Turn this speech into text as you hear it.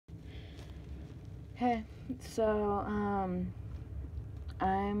Hey, so,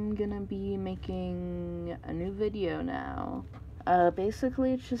 I'm gonna be making a new video now.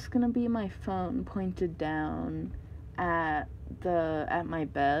 Basically, it's just gonna be my phone pointed down at at my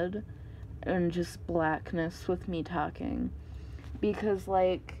bed and just blackness with me talking. Because,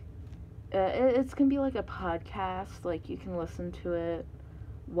 it's gonna be like a podcast, like, you can listen to it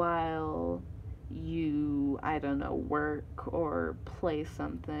while you, I don't know, work or play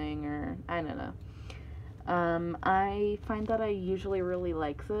something, or I don't know. I find that I usually really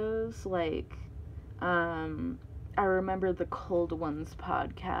like those. I remember the Cold Ones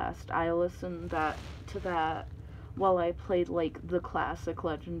podcast. I listened to that while I played, like, the classic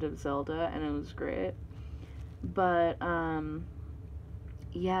Legend of Zelda, and it was great. But,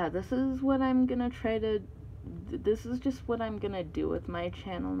 yeah, this is just what I'm gonna do with my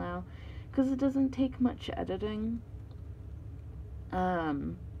channel now. Because it doesn't take much editing.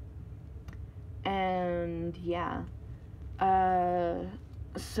 And yeah.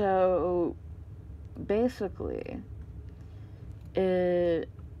 So basically, I'm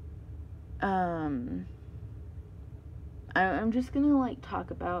just gonna, like,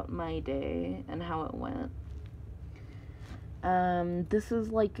 talk about my day and how it went. This is,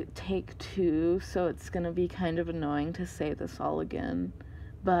 like, take 2, so it's gonna be kind of annoying to say this all again.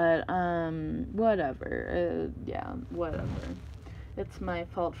 But, whatever. Yeah, whatever. It's my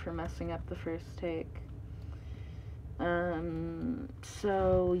fault for messing up the first take.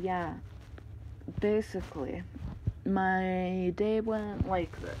 So yeah. Basically, my day went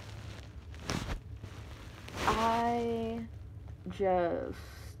like this. I just,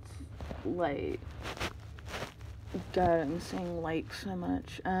 like, God, I'm saying like so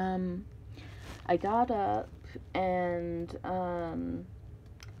much. I got up and,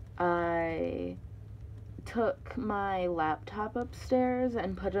 I took my laptop upstairs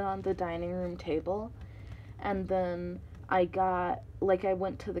and put it on the dining room table, and then I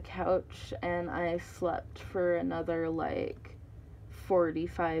went to the couch and I slept for another, like,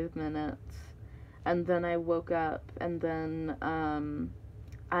 45 minutes, and then I woke up, and then,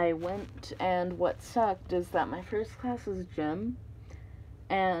 I went, and what sucked is that my first class is gym,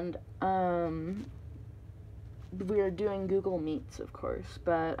 and, we were doing Google Meets, of course,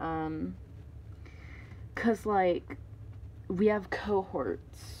 but, 'cause, like, we have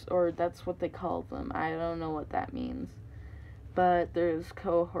cohorts, or that's what they call them. I don't know what that means. But there's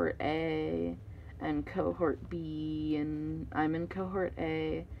cohort A and cohort B, and I'm in cohort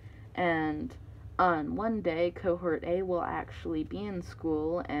A. And on one day, cohort A will actually be in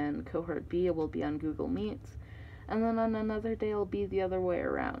school, and cohort B will be on Google Meets. And then on another day, it'll be the other way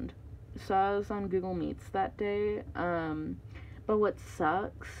around. So I was on Google Meets that day. But what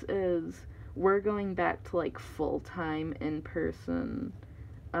sucks is we're going back to, like, full-time in-person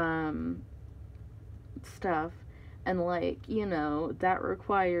stuff, and, like, that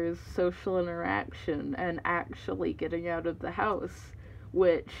requires social interaction and actually getting out of the house,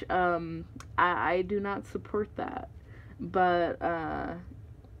 which I do not support that. But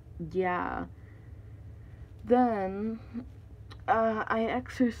yeah, then I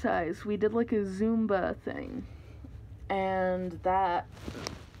exercised. We did, like, a Zumba thing, and that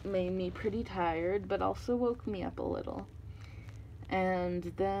made me pretty tired, but also woke me up a little. And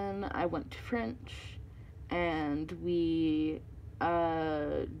then I went to French, and we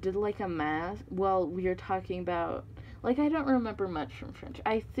did, like, a math. Well, we were talking about, like, I don't remember much from French.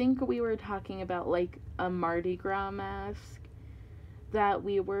 I think we were talking about, like, a Mardi Gras mask that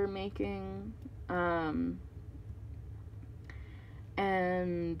we were making.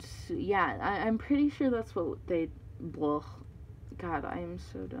 And yeah, I'm pretty sure that's what they. Blah. God, I am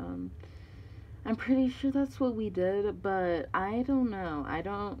so dumb. I'm pretty sure that's what we did, but I don't know. I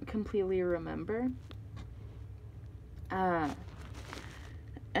don't completely remember. And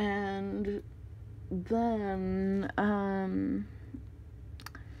then,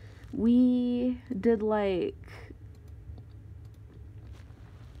 we did, like,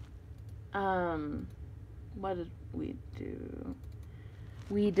 what did we do?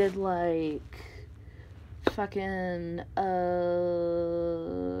 We did, like, fucking,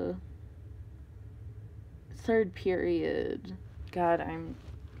 third period. God,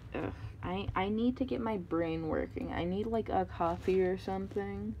 I need to get my brain working. I need, like, a coffee or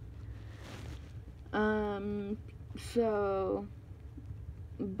something. So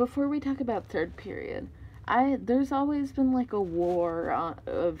before we talk about third period, there's always been, like, a war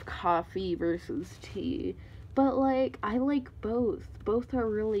of coffee versus tea, but, like, I like both. Both are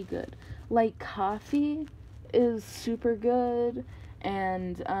really good. Like, coffee is super good,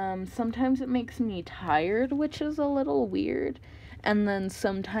 and sometimes it makes me tired, which is a little weird. And then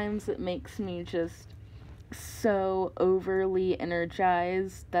sometimes it makes me just so overly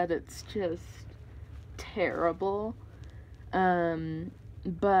energized that it's just terrible.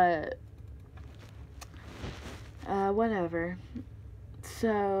 But whatever.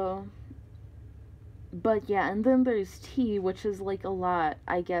 So, but yeah, and then there's tea, which is like a lot,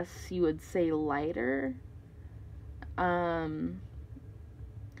 I guess you would say, lighter. Um,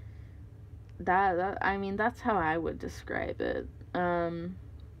 that I mean, that's how I would describe it.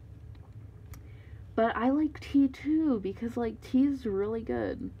 But I like tea too because like tea is really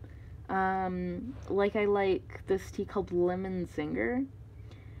good. Like I like this tea called Lemon Zinger,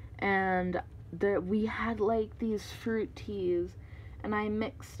 and we had like these fruit teas, and I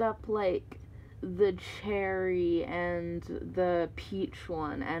mixed up like the cherry and the peach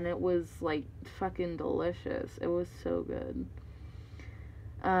one, and it was like fucking delicious. It was so good.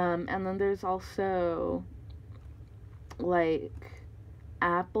 And then there's also like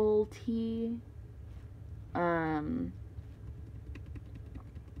apple tea. Um,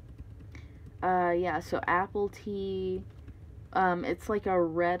 yeah, so apple tea. It's like a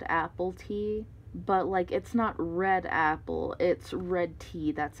red apple tea, but like it's not red apple, it's red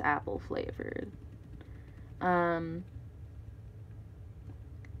tea that's apple flavored. Um,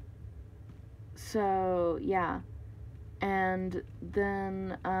 so yeah. And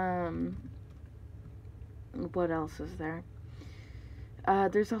then, what else is there?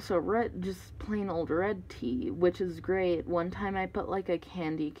 There's also red, just plain old red tea, which is great. One time I put like a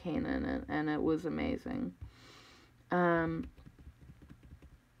candy cane in it, and it was amazing. Um,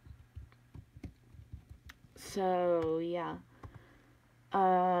 so yeah.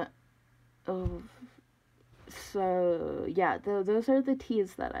 Uh, oh, so yeah, those are the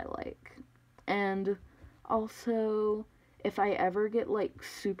teas that I like. And also, if I ever get like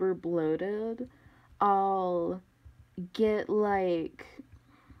super bloated, I'll get like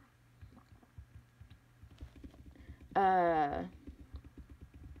uh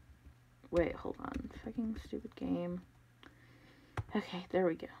wait, hold on. Fucking stupid game. Okay, there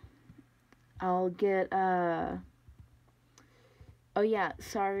we go. I'll get oh yeah,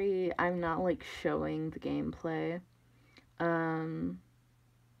 sorry, I'm not like showing the gameplay. Um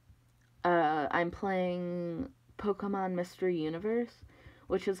I'm playing Pokemon Mystery Universe,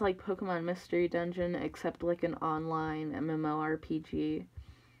 which is like Pokemon Mystery Dungeon except like an online MMORPG.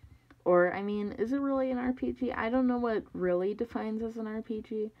 Or I mean, is it really an RPG? I don't know what really defines as an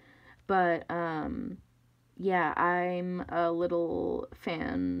RPG, but yeah, I'm a little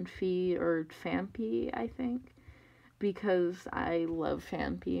fanfy or fampy, I think, because I love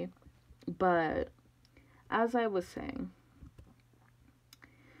Fanpy. But as I was saying,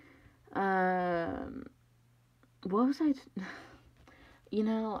 um, what was I? You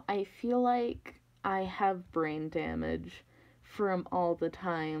know, I feel like I have brain damage from all the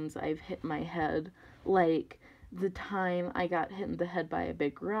times I've hit my head. Like the time I got hit in the head by a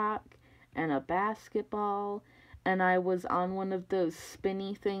big rock and a basketball, and I was on one of those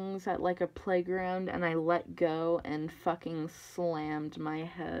spinny things at like a playground, and I let go and fucking slammed my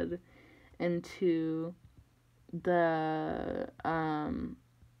head into the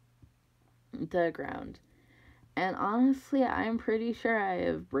ground. And honestly, I'm pretty sure I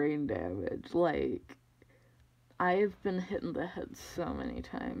have brain damage. Like, I have been hit in the head so many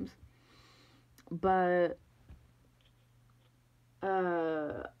times. But,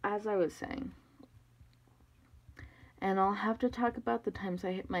 as I was saying, and I'll have to talk about the times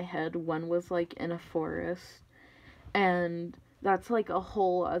I hit my head. One was, like, in a forest. And that's, like, a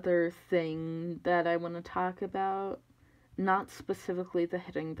whole other thing that I want to talk about. Not specifically the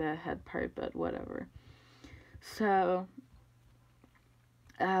hitting the head part, but whatever. So,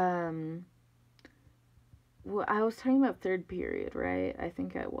 well, I was talking about third period, right? I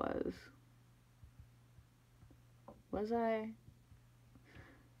think I was. Was I?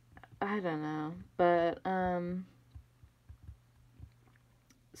 I don't know. But,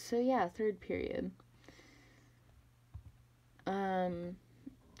 so yeah, third period.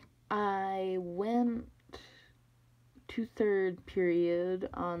 I went to third period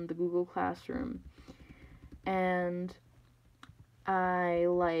on the Google Classroom, and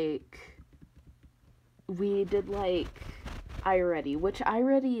we did like iReady, which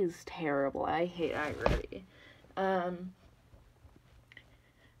iReady is terrible. I hate iReady.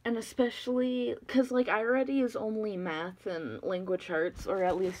 And especially because like iReady is only math and language arts, or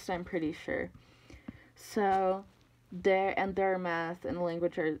at least I'm pretty sure. So there are math and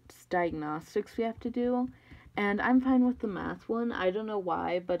language arts diagnostics we have to do, and I'm fine with the math one. I don't know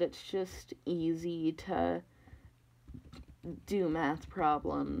why, but it's just easy to do math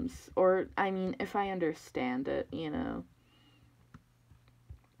problems, or I mean, if I understand it, you know.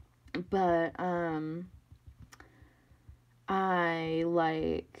 But, I,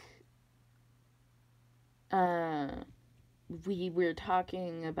 like, we were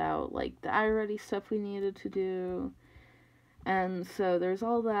talking about, like, the iReady stuff we needed to do, and so there's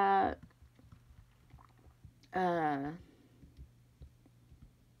all that.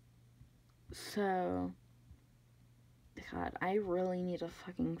 So, God, I really need to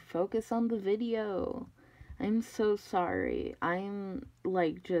fucking focus on the video. I'm so sorry. I'm,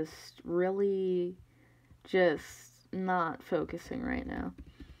 like, just really just not focusing right now.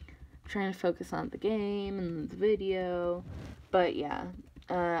 I'm trying to focus on the game and the video. But yeah,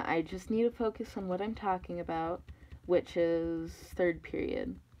 I just need to focus on what I'm talking about, which is third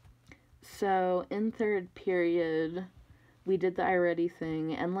period. So, in third period, we did the iReady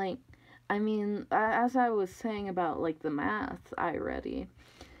thing, and, like, I mean, as I was saying about, like, the math iReady,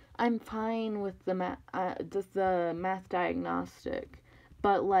 I'm fine with the math diagnostic,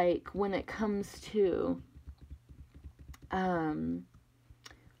 but, like, when it comes to,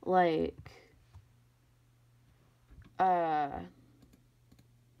 like,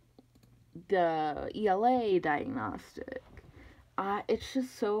 the ELA diagnostic, it's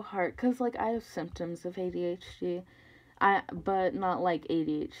just so hard, because, like, I have symptoms of ADHD, but not, like,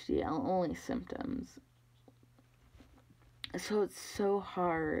 ADHD, only symptoms. So it's so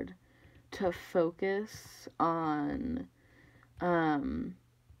hard to focus on,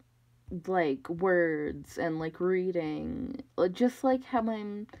 like, words and, like, reading, just like how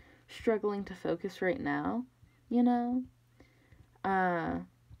I'm struggling to focus right now, you know?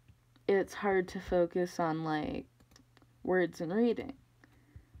 It's hard to focus on, like, words and reading.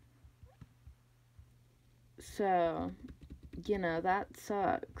 So, you know, that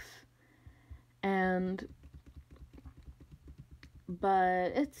sucks.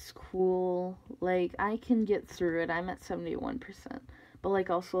 But it's cool. Like, I can get through it. I'm at 71%. But, like,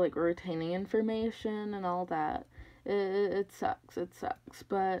 also, like, retaining information and all that. It sucks. It sucks.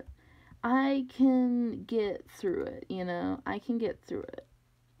 But I can get through it, you know? I can get through it.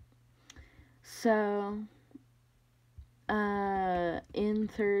 So, in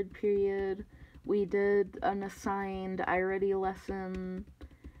third period, we did an assigned iReady lesson,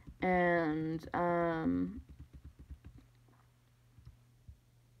 and,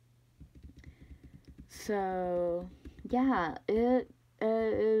 so, yeah,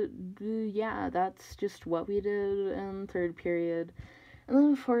 yeah, that's just what we did in third period. And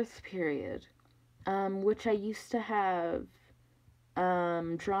then fourth period, which I used to have,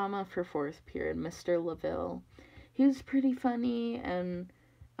 drama for fourth period, Mr. LaVille. He was pretty funny, and,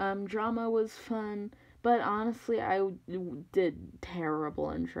 drama was fun, but honestly, I did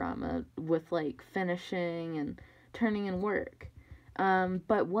terrible in drama with, like, finishing and turning in work.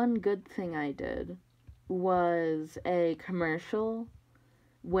 But one good thing I did was a commercial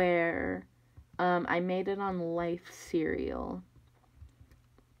where, I made it on Life cereal.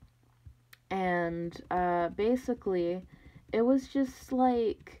 And, basically, it was just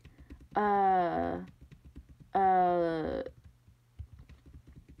like,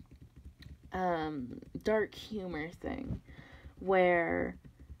 dark humor thing where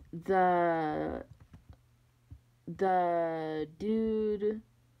the dude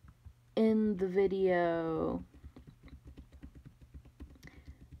in the video,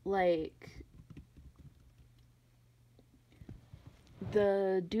 like,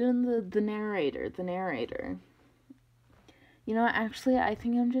 the dude in the narrator, you know, actually, I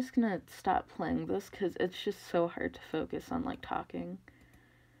think I'm just gonna stop playing this because it's just so hard to focus on, like, talking.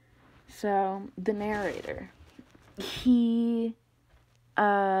 So, the narrator, he,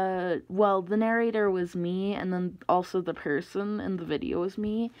 well, the narrator was me, and then also the person in the video was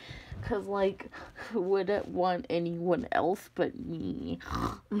me, because, like, who wouldn't want anyone else but me?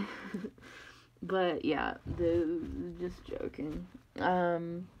 But, yeah, just joking.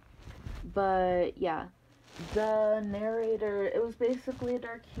 But, yeah, the narrator, it was basically a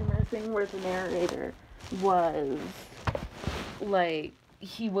dark humor thing where the narrator was, like,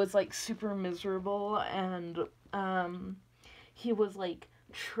 he was, like, super miserable, and, he was, like,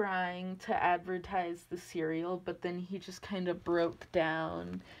 trying to advertise the cereal, but then he just kind of broke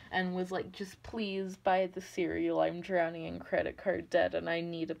down and was like, just please buy the cereal, I'm drowning in credit card debt and I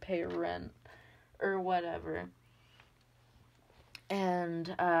need to pay rent, or whatever.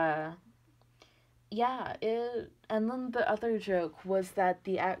 And, yeah, and then the other joke was that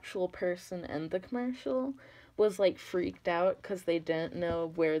the actual person in the commercial was, like, freaked out because they didn't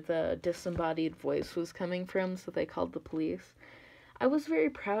know where the disembodied voice was coming from, so they called the police. I was very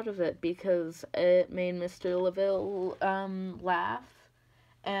proud of it because it made Mr. LaVille, laugh,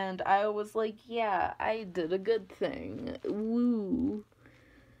 and I was like, yeah, I did a good thing, woo.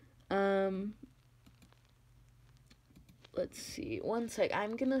 let's see. One sec.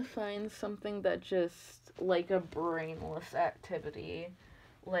 I'm gonna find something that just, like, a brainless activity,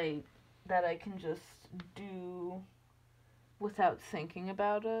 like, that I can just do without thinking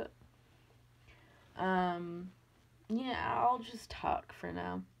about it. Yeah, I'll just talk for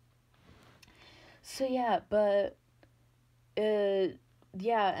now. So, yeah, but,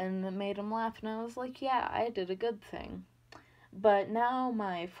 yeah, and it made him laugh, and I was like, yeah, I did a good thing. But now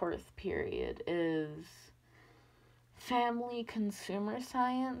my fourth period is family consumer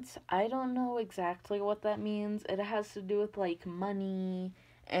science. I don't know exactly what that means. It has to do with, like, money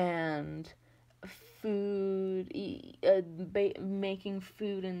and food, making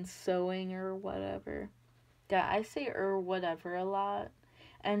food and sewing or whatever. Yeah, I say or whatever a lot.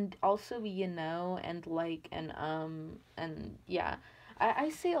 And also, and like, and yeah. I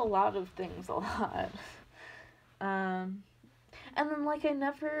say a lot of things a lot. Um, and then, like, I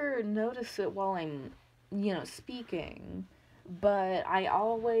never notice it while I'm, speaking. But I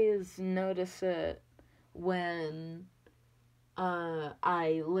always notice it when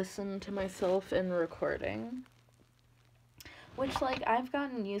I listen to myself in recording. Which, like, I've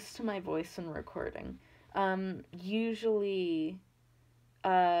gotten used to my voice in recording. Usually,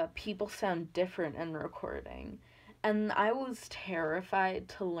 people sound different in recording. And I was terrified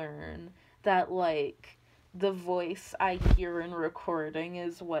to learn that, like, the voice I hear in recording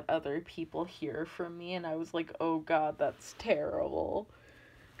is what other people hear from me. And I was like, oh god, that's terrible.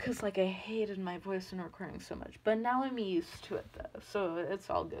 Because, like, I hated my voice in recording so much. But now I'm used to it, though. So it's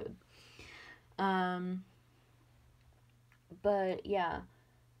all good. But, yeah.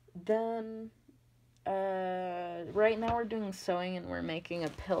 Then, right now we're doing sewing and we're making a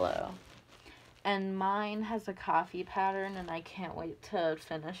pillow. And mine has a coffee pattern and I can't wait to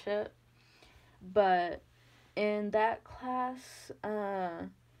finish it. But in that class,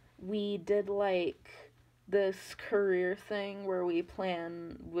 we did, like, this career thing where we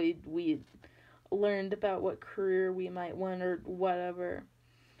learned about what career we might want or whatever.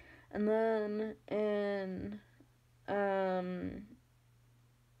 And then in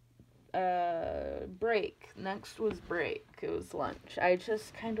break. Next was break. It was lunch. I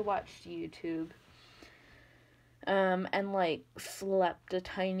just kind of watched YouTube. And, like, slept a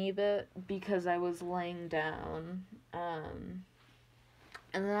tiny bit because I was laying down. And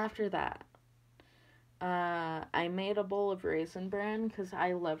then after that, I made a bowl of Raisin Bran because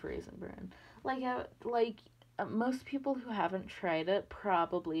I love Raisin Bran. Most people who haven't tried it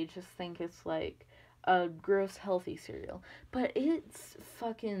probably just think it's, like, a gross healthy cereal. But it's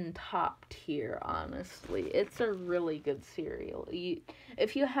fucking top tier, honestly. It's a really good cereal.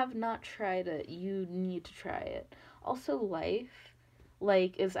 If you have not tried it, you need to try it. Also, Life,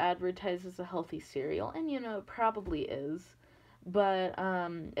 like, is advertised as a healthy cereal, and, it probably is. But,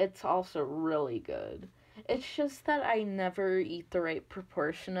 it's also really good. It's just that I never eat the right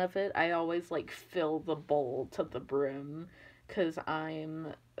proportion of it. I always, like, fill the bowl to the brim, because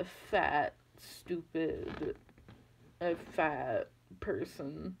I'm fat, stupid, a fat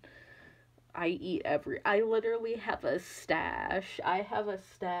person. I literally have a stash. I have a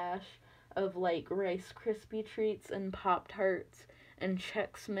stash of, like, Rice Krispie treats and Pop-Tarts and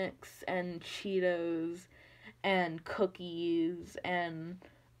Chex Mix and Cheetos and cookies and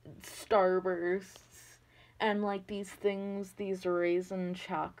Starbursts and, like, these raisin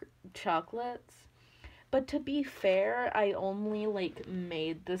chocolates. But to be fair, I only, like,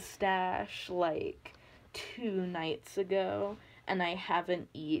 made the stash, like, 2 nights ago, and I haven't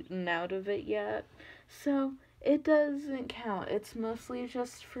eaten out of it yet. So, it doesn't count. It's mostly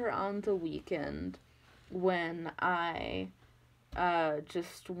just for on the weekend when I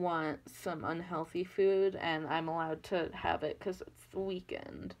just want some unhealthy food and I'm allowed to have it because it's the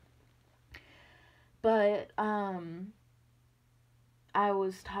weekend. But, I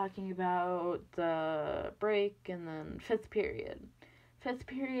was talking about the break and then fifth period. Fifth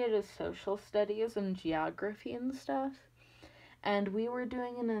period is social studies and geography and stuff. And we were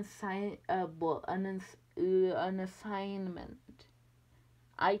doing an assignment.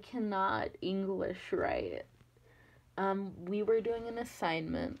 I cannot English right. We were doing an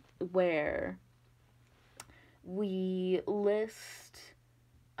assignment where we list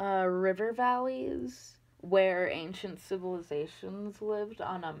river valleys where ancient civilizations lived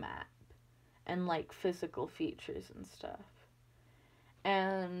on a map and, like, physical features and stuff.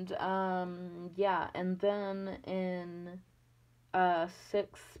 And yeah, and then in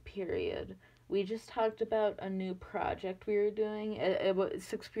sixth period we just talked about a new project we were doing. It was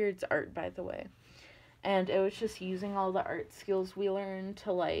sixth period's art, by the way, and it was just using all the art skills we learned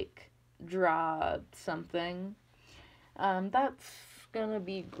to, like, draw something. That's gonna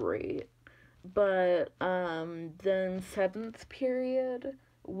be great. But then seventh period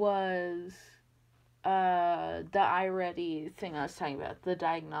was the iReady thing I was talking about, the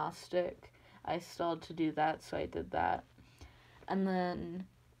diagnostic. I still had to do that, so I did that. And then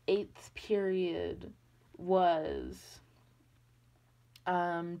eighth period was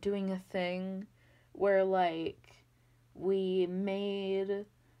doing a thing where like we made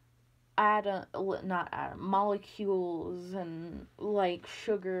molecules and like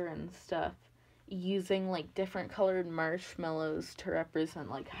sugar and stuff using like different colored marshmallows to represent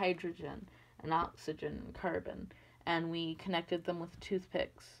like hydrogen and oxygen and carbon, and we connected them with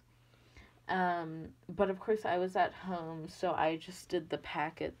toothpicks. But of course I was at home, so I just did the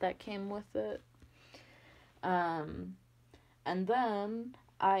packet that came with it. um and then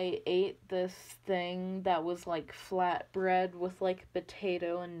I ate this thing that was like flatbread with like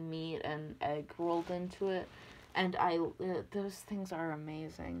potato and meat and egg rolled into it. And those things are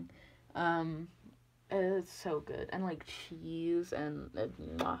amazing. Um, it's so good. And like cheese and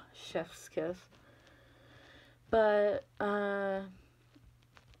chef's kiss. But, oh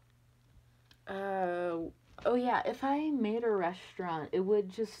yeah, if I made a restaurant, it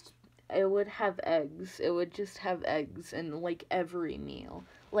would have eggs. It would just have eggs in like every meal.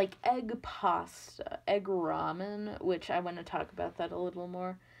 Like egg pasta, egg ramen, which I want to talk about that a little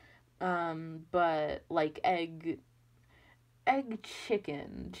more. But like egg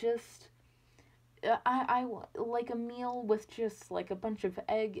chicken, just I like a meal with just like a bunch of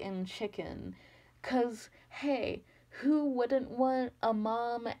egg and chicken. 'Cause hey, who wouldn't want a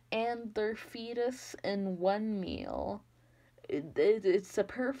mom and their fetus in one meal? It's a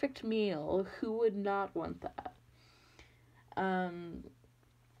perfect meal. Who would not want that? Um,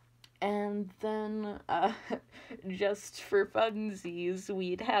 and then, just for funsies,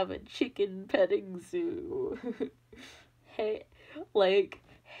 we'd have a chicken petting zoo. Hey, like,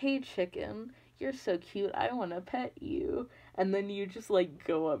 hey, chicken, you're so cute, I want to pet you. And then you just, like,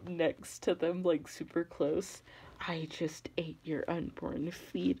 go up next to them, like, super close. I just ate your unborn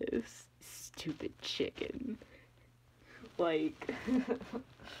fetus, stupid chicken. Like,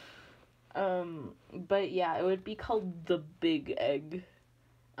 but yeah, it would be called the Big Egg.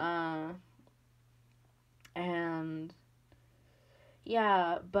 Uh, and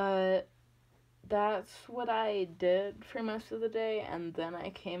yeah, but that's what I did for most of the day, and then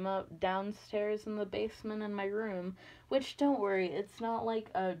I came up downstairs in the basement in my room, which, don't worry, it's not like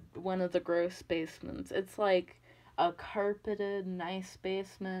one of the gross basements. It's like a carpeted, nice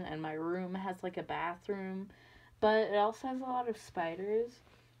basement, and my room has like a bathroom, but it also has a lot of spiders.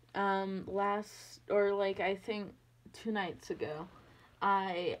 I think 2 nights ago,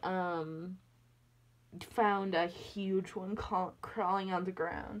 I found a huge one crawling on the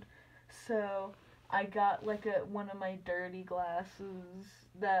ground. So I got like one of my dirty glasses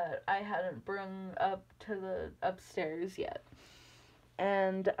that I hadn't brung up to the upstairs yet,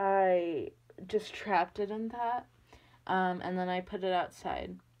 and I just trapped it in that. And then I put it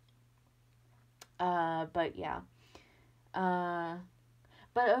outside. But yeah. Uh,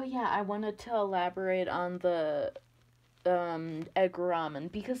 but oh yeah, I wanted to elaborate on the egg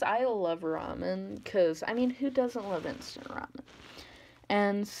ramen, because I love ramen, because I mean, who doesn't love instant ramen?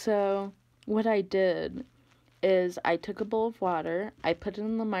 And so what I did is I took a bowl of water, I put it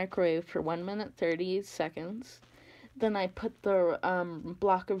in the microwave for 1 minute 30 seconds, then I put the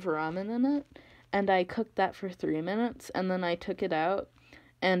block of ramen in it, and I cooked that for 3 minutes, and then I took it out,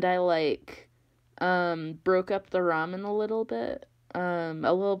 and I like broke up the ramen a little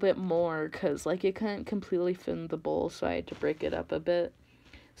bit more, because like it couldn't completely fit in the bowl, so I had to break it up a bit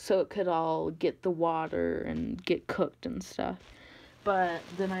so it could all get the water and get cooked and stuff. But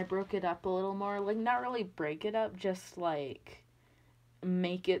then I broke it up a little more, like not really break it up, just like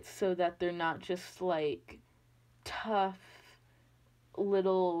make it so that they're not just like tough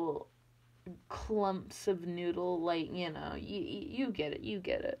little clumps of noodle, like, you get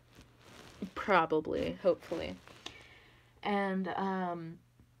it, probably, hopefully. And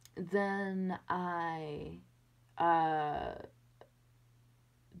then I uh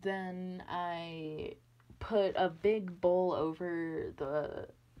then I put a big bowl over a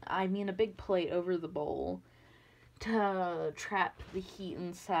big plate over the bowl to trap the heat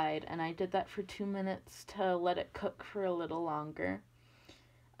inside, and I did that for 2 minutes to let it cook for a little longer.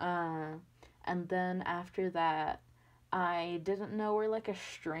 Uh, and then after that, I didn't know where like a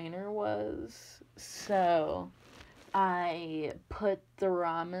strainer was, so I put the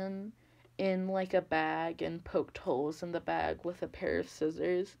ramen in like a bag and poked holes in the bag with a pair of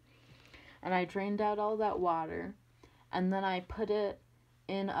scissors. And I drained out all that water. And then I put it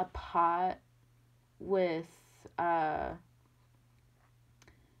in a pot with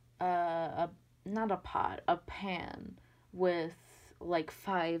a not a pot, a pan with like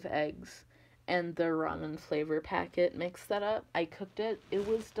 5 eggs and the ramen flavor packet. Mixed that up. I cooked it. It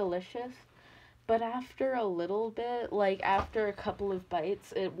was delicious. But after a little bit, like after a couple of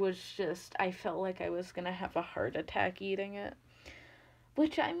bites, it was just, I felt like I was gonna have a heart attack eating it.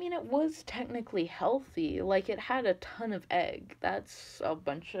 Which, I mean, it was technically healthy. Like, it had a ton of egg. That's a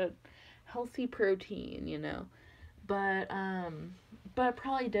bunch of healthy protein, you know. But it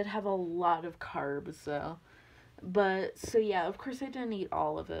probably did have a lot of carbs, though. But, so yeah, of course I didn't eat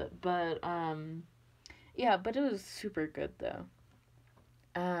all of it. Yeah, but it was super good, though.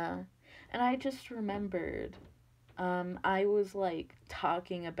 And I just remembered, I was, like,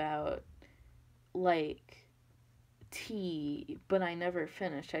 talking about, like, tea, but I never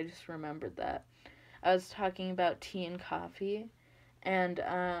finished. I just remembered that. I was talking about tea and coffee, and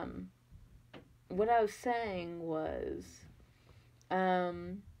what I was saying was,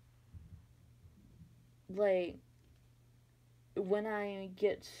 like, when I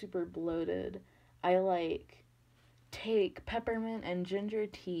get super bloated, I like take peppermint and ginger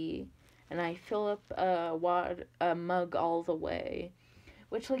tea, and I fill up a mug all the way.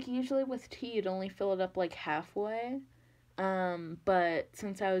 Which, like, usually with tea, you'd only fill it up like halfway. But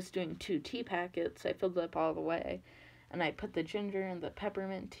since I was doing 2 tea packets, I filled it up all the way. And I put the ginger and the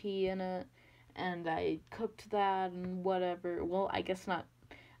peppermint tea in it. And I cooked that and whatever. Well, I guess not.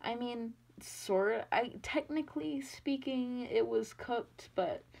 I mean, technically speaking, it was cooked,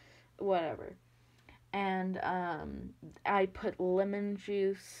 but whatever. And, I put lemon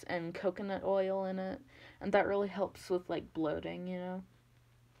juice and coconut oil in it. And that really helps with, like, bloating, you know?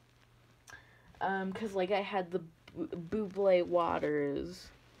 Cause like I had the Buble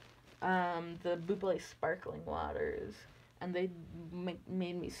waters, the Buble sparkling waters, and they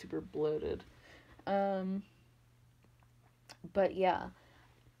made me super bloated. But yeah,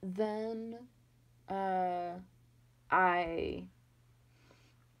 then, I,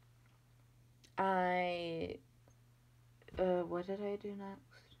 what did I do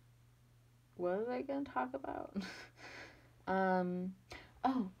next? What was I gonna talk about?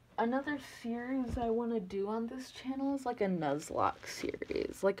 Oh, another series I want to do on this channel is like a Nuzlocke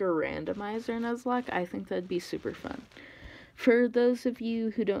series, like a randomizer Nuzlocke. I think that'd be super fun. For those of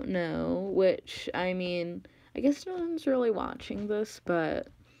you who don't know, which, I mean, I guess no one's really watching this, but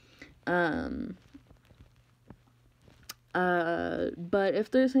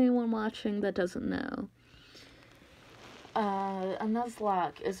if there's anyone watching that doesn't know, a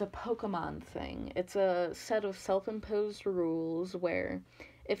Nuzlocke is a Pokemon thing. It's a set of self-imposed rules where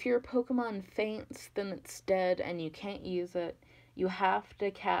if your Pokemon faints, then it's dead and you can't use it. You have to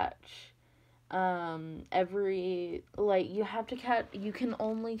catch, you can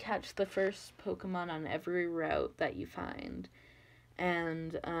only catch the first Pokemon on every route that you find.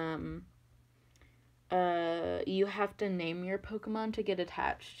 And, you have to name your Pokemon to get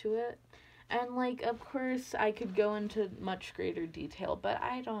attached to it. And, like, of course, I could go into much greater detail, but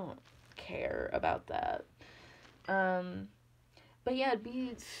I don't care about that. But yeah, it'd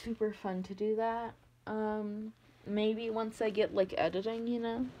be super fun to do that. Maybe once I get, like, editing, you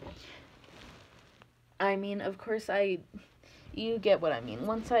know? I mean, of course, you get what I mean.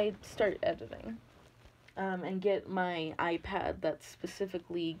 Once I start editing, and get my iPad that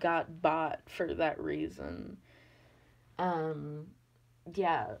specifically got bought for that reason,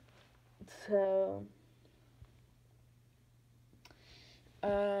 yeah. So,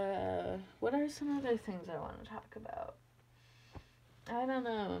 what are some other things I want to talk about? I don't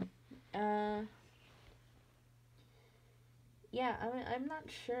know. Yeah, I mean, I'm not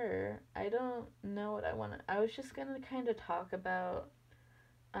sure. I don't know what I want to. I was just gonna kind of talk about,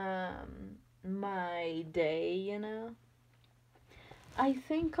 my day, you know? I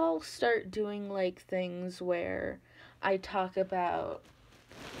think I'll start doing, like, things where I talk about,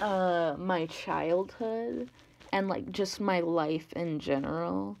 my childhood and, like, just my life in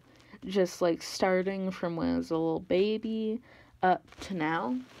general. Just, like, starting from when I was a little baby up to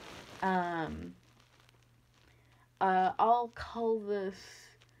now. I'll call this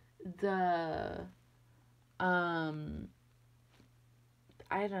the, I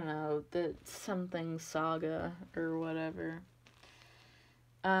don't know, the something saga or whatever.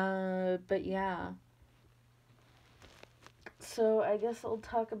 But yeah. So I guess I'll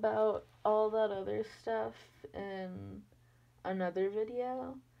talk about all that other stuff in another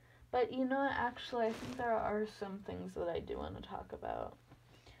video. But you know what, actually, I think there are some things that I do want to talk about.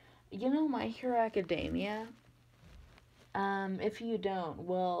 You know My Hero Academia? If you don't,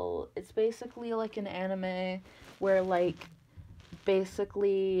 well, it's basically like an anime where, like,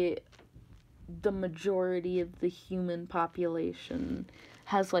 basically the majority of the human population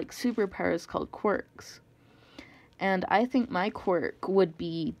has like superpowers called quirks. And I think my quirk would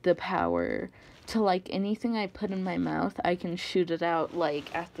be the power to, like, anything I put in my mouth, I can shoot it out,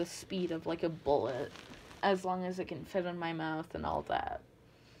 like, at the speed of, like, a bullet, as long as it can fit in my mouth and all that.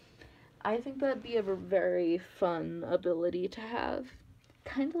 I think that'd be a very fun ability to have.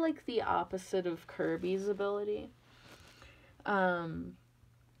 Kind of like the opposite of Kirby's ability. And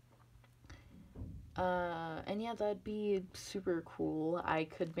yeah, that'd be super cool. I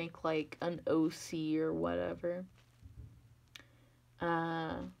could make, like, an OC or whatever.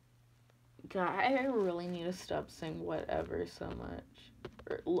 God, I really need to stop saying whatever so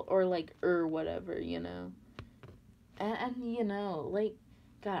much. Or like, whatever, you know? And you know, like,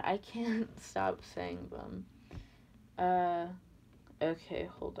 God, I can't stop saying them. Okay,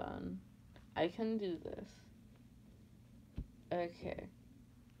 hold on. I can do this. Okay.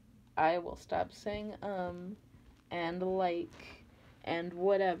 I will stop saying, and like, and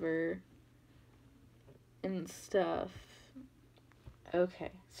whatever, and stuff.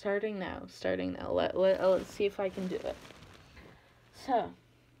 Okay, starting now. Let's see if I can do it. So,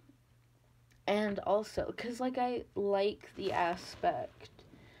 and also, because, like, I like the aspect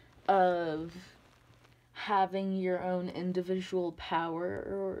of having your own individual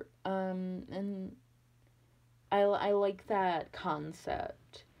power, and I like that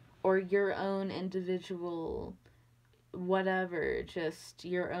concept. Or your own individual whatever, just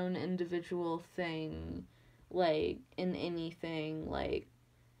your own individual thing, like, in anything, like,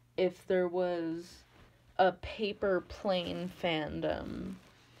 if there was a paper plane fandom,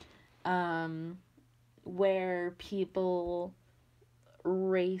 where people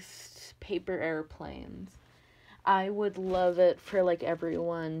raced paper airplanes, I would love it for, like,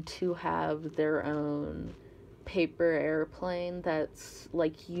 everyone to have their own paper airplane that's,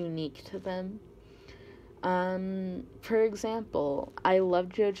 like, unique to them. For example, I love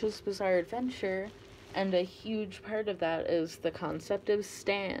JoJo's Bizarre Adventure, and a huge part of that is the concept of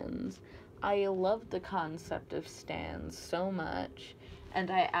stands. I love the concept of stands so much,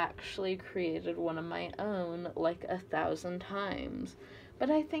 and I actually created one of my own, like, 1,000 times. But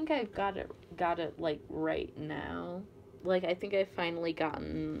I think I've got it, like, right now. Like, I think I've finally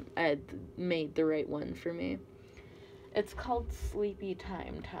made the right one for me. It's called Sleepy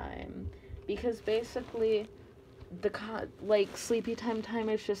Time. Because basically, Sleepy Time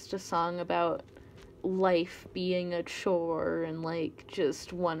is just a song about life being a chore and, like,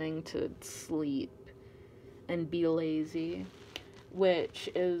 just wanting to sleep and be lazy, which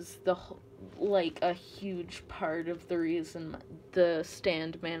is like, a huge part of the reason the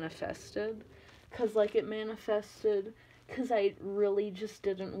stand manifested. Because, like, it manifested because I really just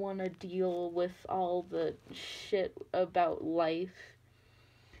didn't want to deal with all the shit about life.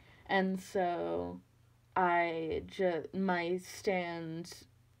 And so my stand,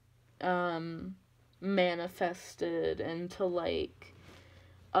 manifested into, like,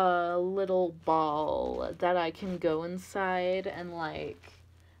 a little ball that I can go inside, and, like,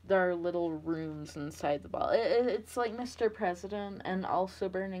 there are little rooms inside the ball. It's like Mr. President and also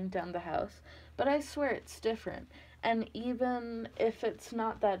burning down the house, but I swear it's different. And even if it's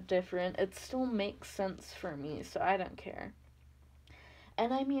not that different, it still makes sense for me, so I don't care.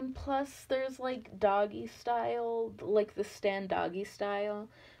 And I mean, plus there's, like, doggy style, like the stand doggy style,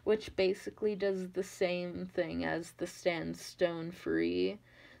 which basically does the same thing as the stand stone free.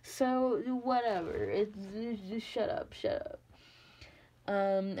 So, whatever. Shut up.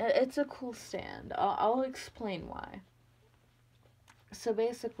 It's a cool stand. I'll explain why. So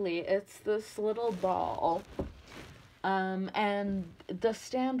basically, it's this little ball, and the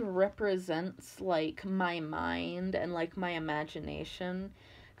stand represents, like, my mind and, like, my imagination,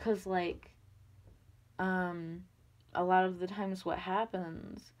 because, like, a lot of the times what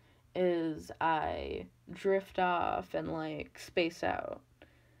happens is I drift off and, like, space out,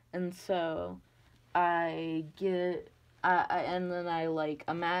 and so and then I, like,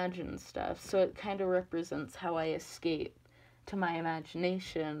 imagine stuff, so it kind of represents how I escape to my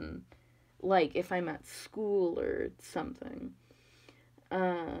imagination, like, if I'm at school or something.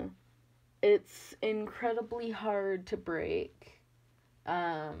 It's incredibly hard to break,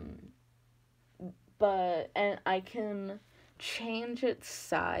 and I can change its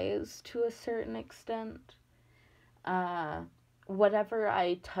size to a certain extent. Whatever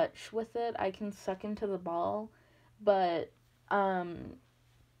I touch with it, I can suck into the ball, but,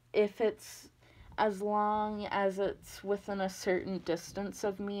 if it's, as long as it's within a certain distance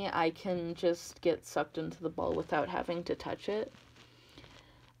of me, I can just get sucked into the ball without having to touch it.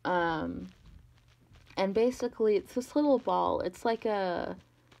 And basically, it's this little ball. It's like kind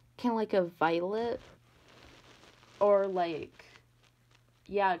of like a violet, or, like,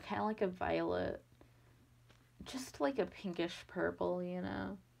 yeah, kind of like a violet, just like a pinkish purple, you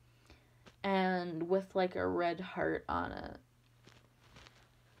know, and with like a red heart on it.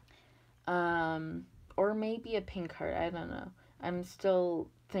 Or maybe a pink heart, I don't know. I'm still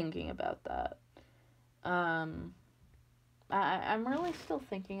thinking about that. Um, I'm really still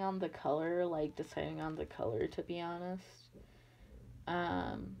thinking on the color, like deciding on the color, to be honest.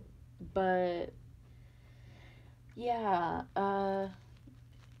 Um, but yeah,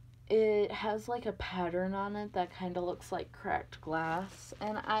 it has like a pattern on it that kind of looks like cracked glass,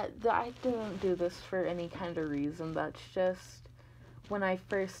 and I didn't do this for any kind of reason. That's just when I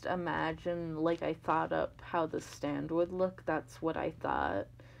first imagined, like, I thought up how the stand would look. That's what I thought.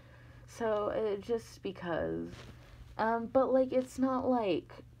 So it just because, but like it's not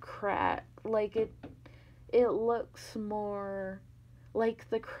like crack. Like it looks more like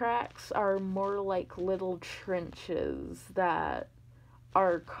the cracks are more like little trenches that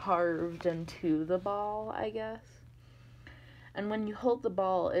are carved into the ball, I guess. And when you hold the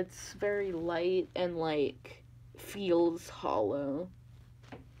ball, it's very light and like feels hollow.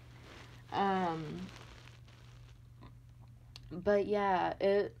 Um, but yeah,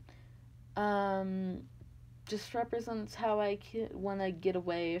 it um just represents how I want to get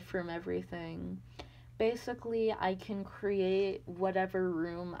away from everything. Basically, I can create whatever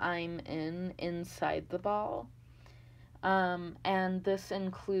room I'm in inside the ball. And this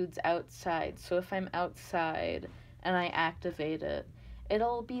includes outside. So if I'm outside and I activate it,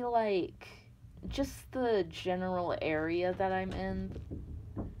 it'll be like just the general area that I'm in.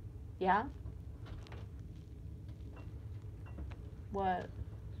 Yeah? What?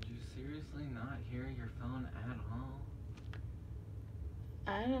 Did you seriously not hear your phone at all?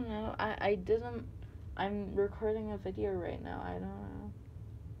 I don't know. I didn't. I'm recording a video right now. I don't know.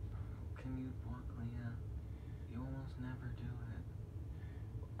 Can you walk, Leah? You almost never do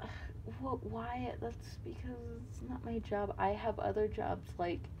it. Well, why? That's because it's not my job. I have other jobs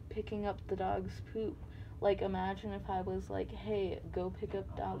like picking up the dog's poop. Like, imagine if I was like, hey, go pick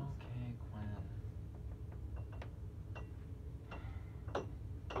up dogs. Okay,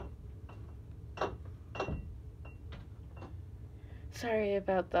 Sorry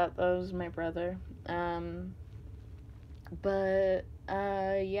about that. That was my brother. But,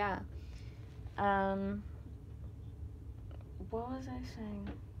 yeah. What was I saying?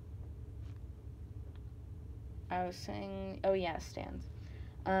 I was saying, oh yeah, stands.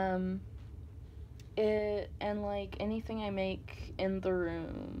 And like anything I make in the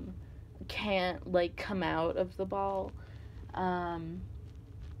room can't like come out of the ball. And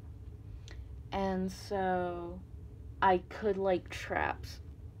so I could like traps.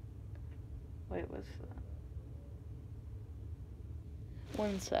 Wait, what's that?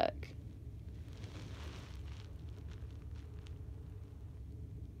 One sec.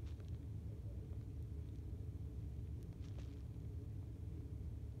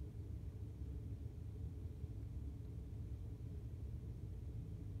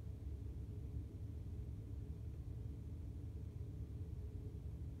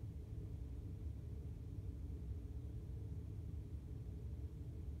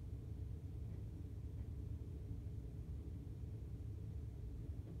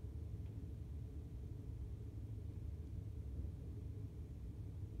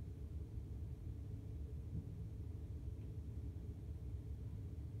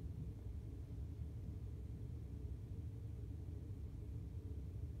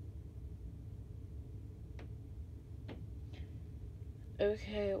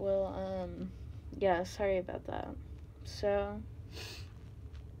 Okay, well, yeah, sorry about that. So,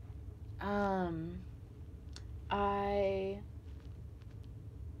 I,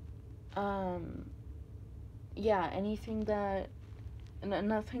 yeah, anything that,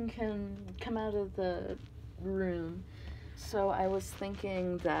 nothing can come out of the room. So I was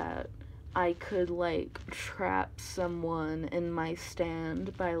thinking that I could, like, trap someone in my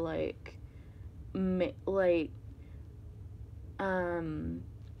stand by, like,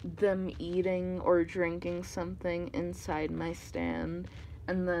 them eating or drinking something inside my stand,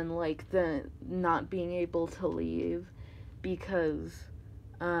 and then like the not being able to leave because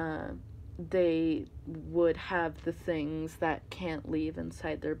they would have the things that can't leave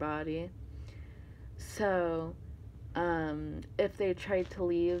inside their body. So if they tried to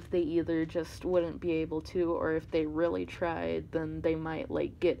leave, they either just wouldn't be able to, or if they really tried, then they might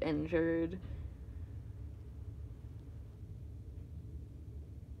like get injured.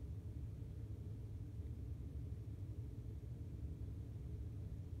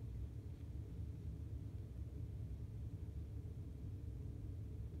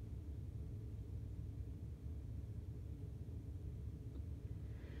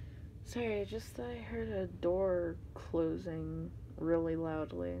 Sorry, just I heard a door closing really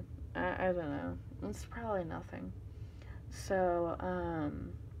loudly. I don't know. It's probably nothing. So,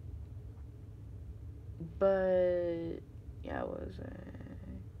 but, yeah, what was it?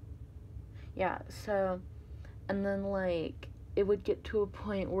 Yeah, so, and then, like, it would get to a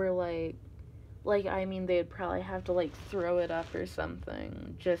point where, I mean, they'd probably have to, like, throw it up or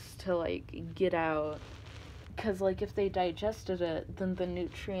something just to, like, get out. Because, like, if they digested it, then the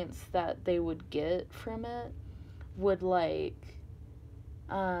nutrients that they would get from it would, like,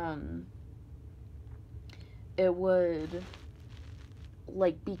 it would,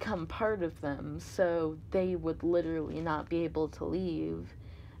 like, become part of them, so they would literally not be able to leave.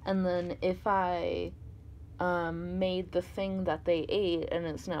 And then if I made the thing that they ate and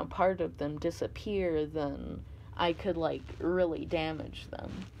it's now part of them disappear, then I could, like, really damage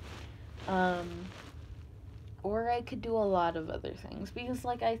them. Or I could do a lot of other things, because,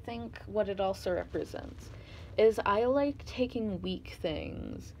 like, I think what it also represents is I like taking weak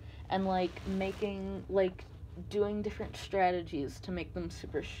things and, like, making, like, doing different strategies to make them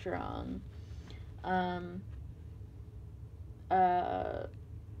super strong.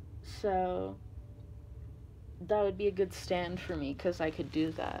 So that would be a good stand for me, because I could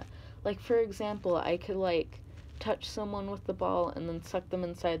do that. Like, for example, I could, like, touch someone with the ball and then suck them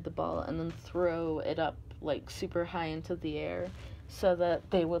inside the ball and then throw it up, like, super high into the air so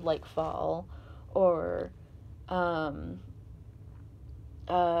that they would, like, fall. Or,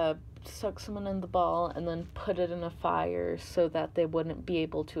 suck someone in the ball and then put it in a fire so that they wouldn't be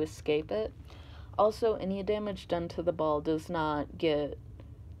able to escape it. Also, any damage done to the ball does not get,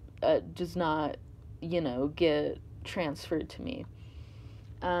 get transferred to me.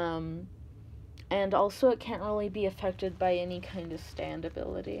 And also it can't really be affected by any kind of stand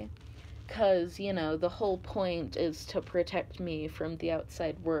ability. Because, the whole point is to protect me from the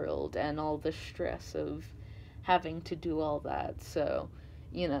outside world and all the stress of having to do all that. So,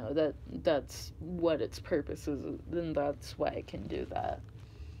 that's what its purpose is, and that's why I can do that.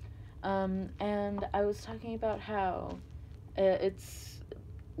 And I was talking about how it's,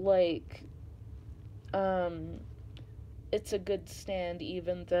 like, it's a good stand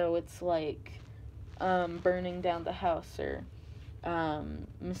even though it's, like, burning down the house or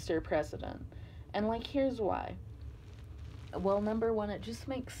Mr. President. And, like, here's why. Well, number one, it just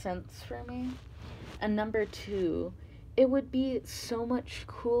makes sense for me. And number two, it would be so much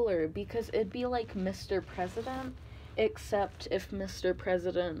cooler because it'd be like Mr. President, except if Mr.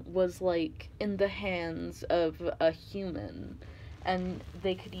 President was, like, in the hands of a human, and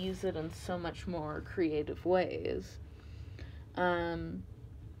they could use it in so much more creative ways.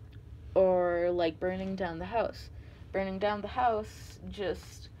 Or, like, burning down the house. Burning down the house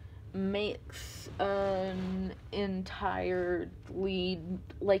just makes an entirely,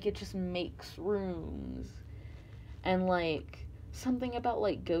 like, it just makes rooms. And, like, something about,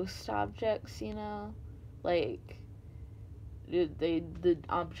 like, ghost objects, like, the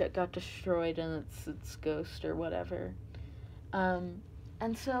object got destroyed and it's ghost or whatever. And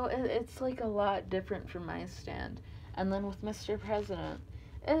so it's, like, a lot different from my stand. And then with Mr. President,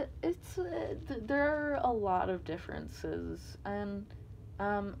 there are a lot of differences, and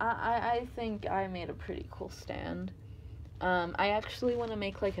I think I made a pretty cool stand. I actually want to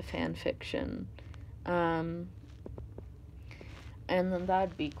make, like, a fan fiction, and then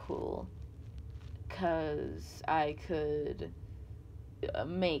that'd be cool, because I could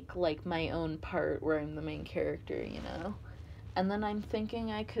make, like, my own part where I'm the main character, and then I'm thinking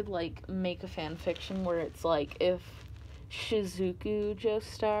I could, like, make a fan fiction where it's, like, if Shizuku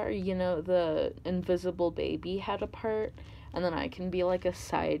Joestar, the invisible baby, had a part, and then I can be, like, a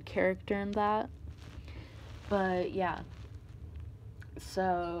side character in that. But yeah,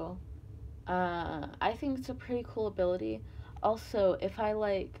 so I think it's a pretty cool ability. Also, if I,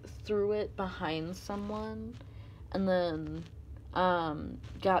 like, threw it behind someone and then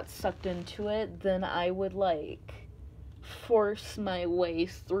got sucked into it, then I would, like, force my way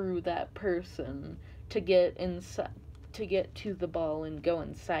through that person to get to the ball and go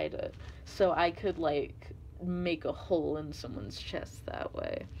inside it, so I could, like, make a hole in someone's chest that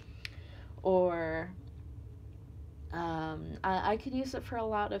way. Or I could use it for a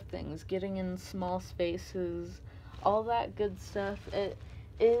lot of things, getting in small spaces, all that good stuff.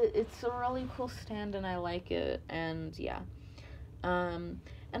 It's a really cool stand and I like it, and yeah.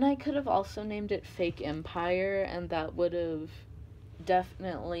 And I could have also named it Fake Empire, and that would have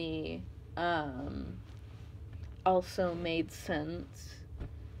definitely also made sense.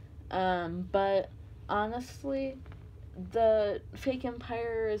 But honestly, the Fake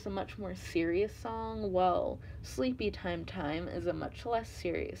Empire is a much more serious song, while Sleepy Time Time is a much less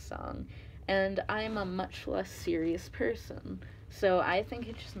serious song. And I'm a much less serious person, so I think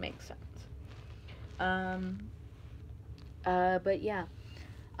it just makes sense. But yeah,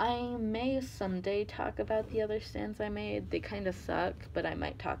 I may someday talk about the other stands I made. They kind of suck, but I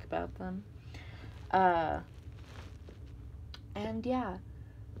might talk about them. And yeah,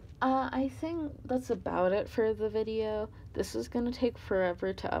 I think that's about it for the video. This is gonna take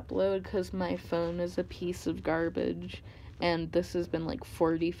forever to upload because my phone is a piece of garbage, and this has been like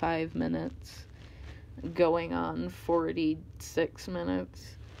 45 minutes, going on 46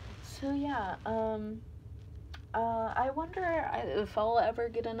 minutes. So yeah, I wonder if I'll ever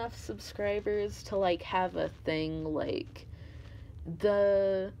get enough subscribers to, like, have a thing, like,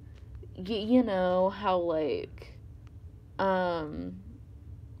 you know, how, like,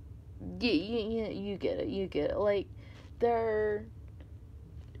 you get it, like, they're,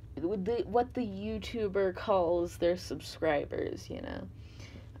 what the YouTuber calls their subscribers, you know,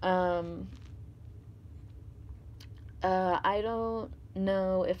 I don't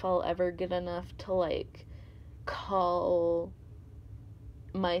know if I'll ever get enough to, like, call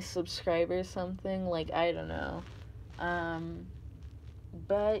my subscribers something, like, I don't know,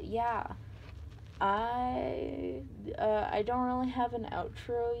 but yeah, I don't really have an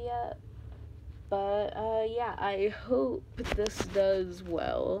outro yet, but, yeah, I hope this does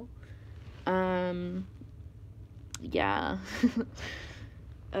well, yeah,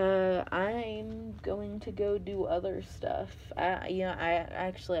 I'm going to go do other stuff. I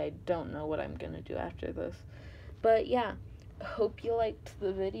don't know what I'm gonna do after this. But yeah, hope you liked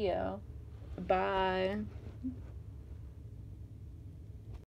the video. Bye.